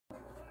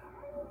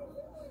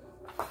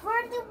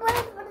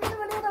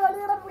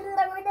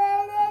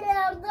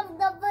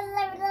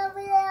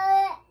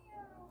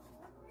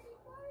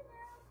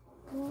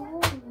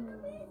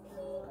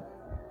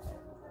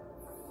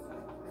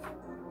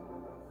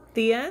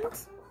The end?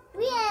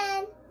 The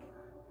end.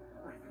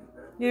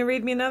 You gonna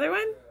read me another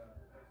one?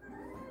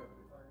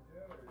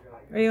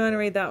 Or you want to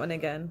read that one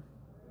again?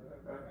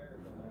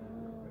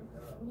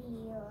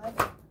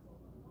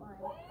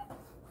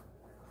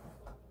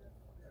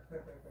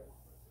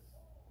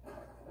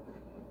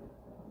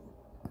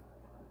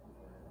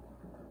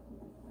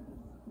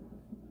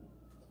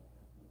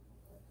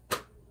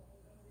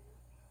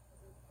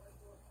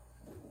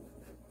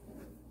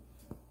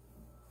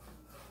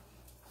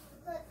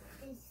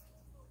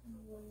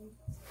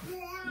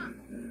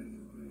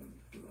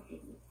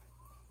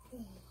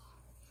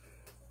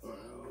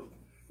 Well,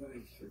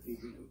 thanks for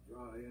keeping it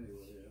dry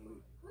anyway,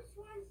 Ellie. Which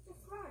one's the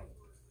front?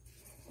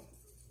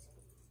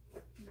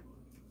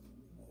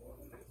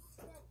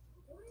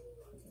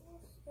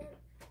 Step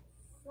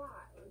 5.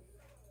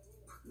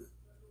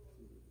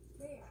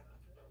 There.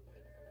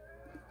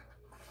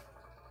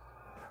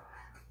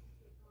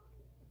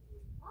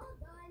 All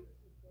done.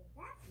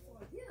 That's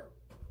for you.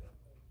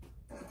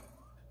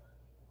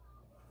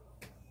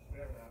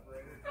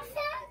 I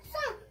found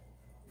some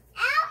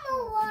Elmo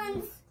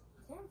ones.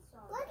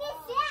 Look at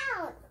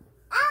that.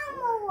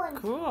 Elmo ones.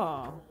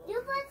 Cool. You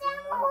put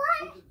Elmo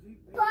one?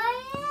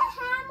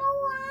 Elmo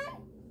one?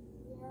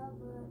 Yeah,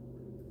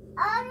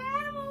 but Other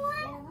Elmo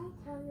one? can I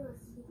tell you a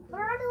secret?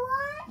 Bird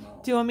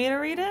one? Do you want me to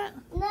read it?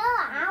 No, I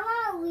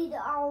want to read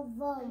all of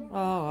them.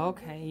 Oh,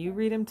 okay. You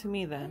read them to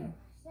me then.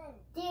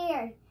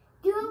 There.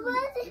 You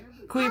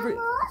put Can we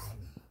Elmos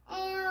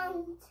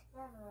and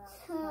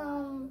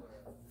some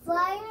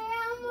fire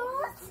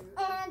Elmos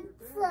and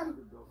some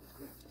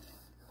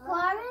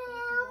water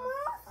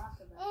Elmos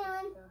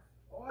and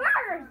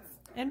birds.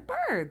 And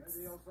birds.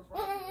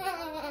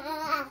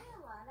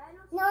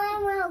 No, I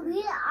want to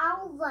read all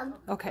of them.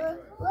 Okay.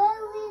 What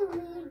will we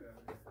read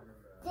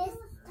this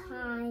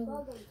time?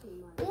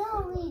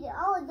 We'll read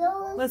all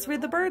those. Let's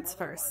read the birds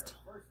first.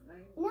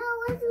 No,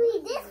 let's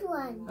read this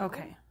one.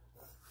 Okay.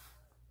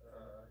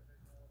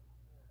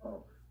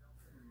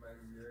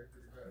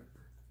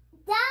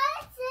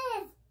 That's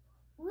it.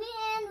 We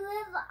end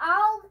with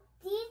all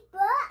these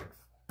books.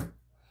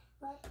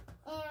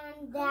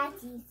 And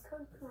that's it.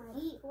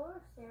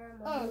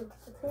 And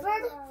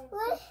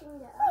first,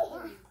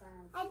 wait,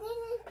 I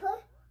didn't put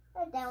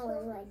that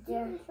one right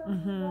there.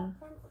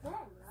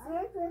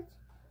 First, let's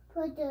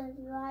put those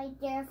right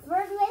there.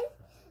 First,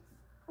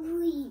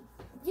 we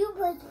do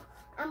put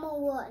Emma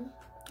one.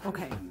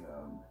 Okay.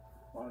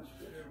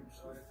 Honestly,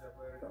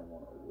 I don't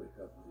want to wake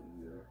up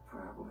the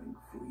traveling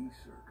flea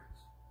circus.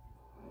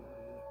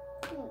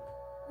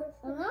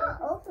 I'm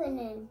not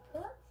opening.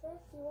 Doug says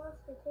he wants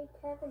to take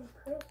Kevin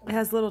prison. It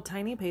has little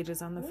tiny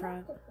pages on the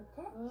front. To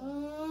protect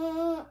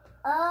him.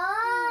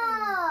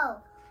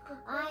 Oh,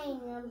 I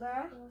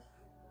remember.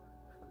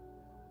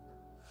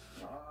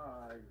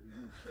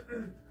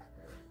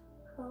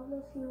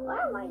 Promise you Why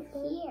am won't I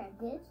leave it. here?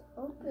 This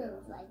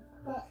opens like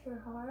Cross this. your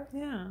heart.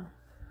 Yeah.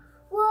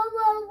 Whoa,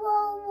 whoa,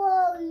 whoa,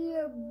 whoa,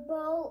 your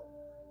boat.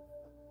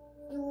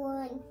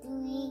 1,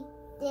 3,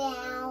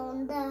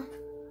 down the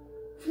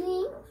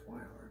tree.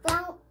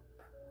 Down.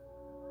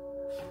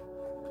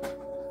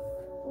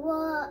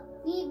 What?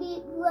 Beep,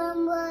 beep,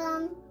 rum,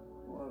 rum.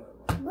 What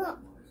have I got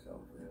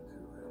myself into,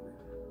 Ellie?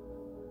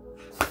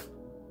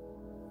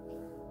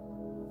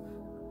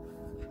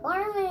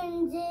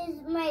 Orange is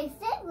my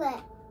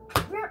favorite.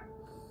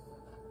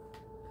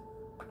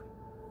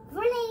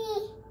 Really,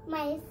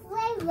 my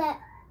favorite.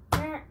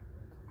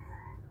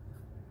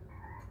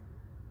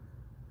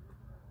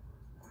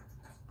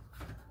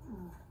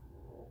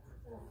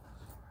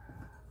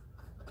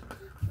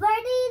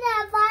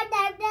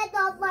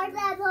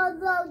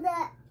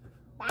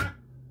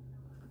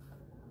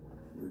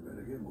 We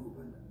better get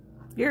moving.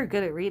 You're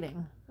good at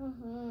reading.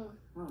 Mm-hmm.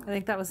 I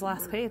think that was the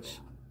last page.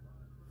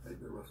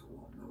 Maybe Russell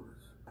won't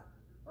notice.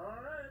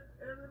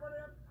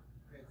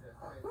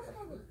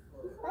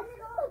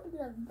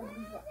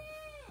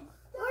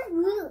 Where's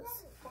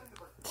Roots?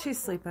 She's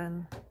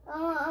sleeping.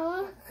 I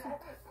want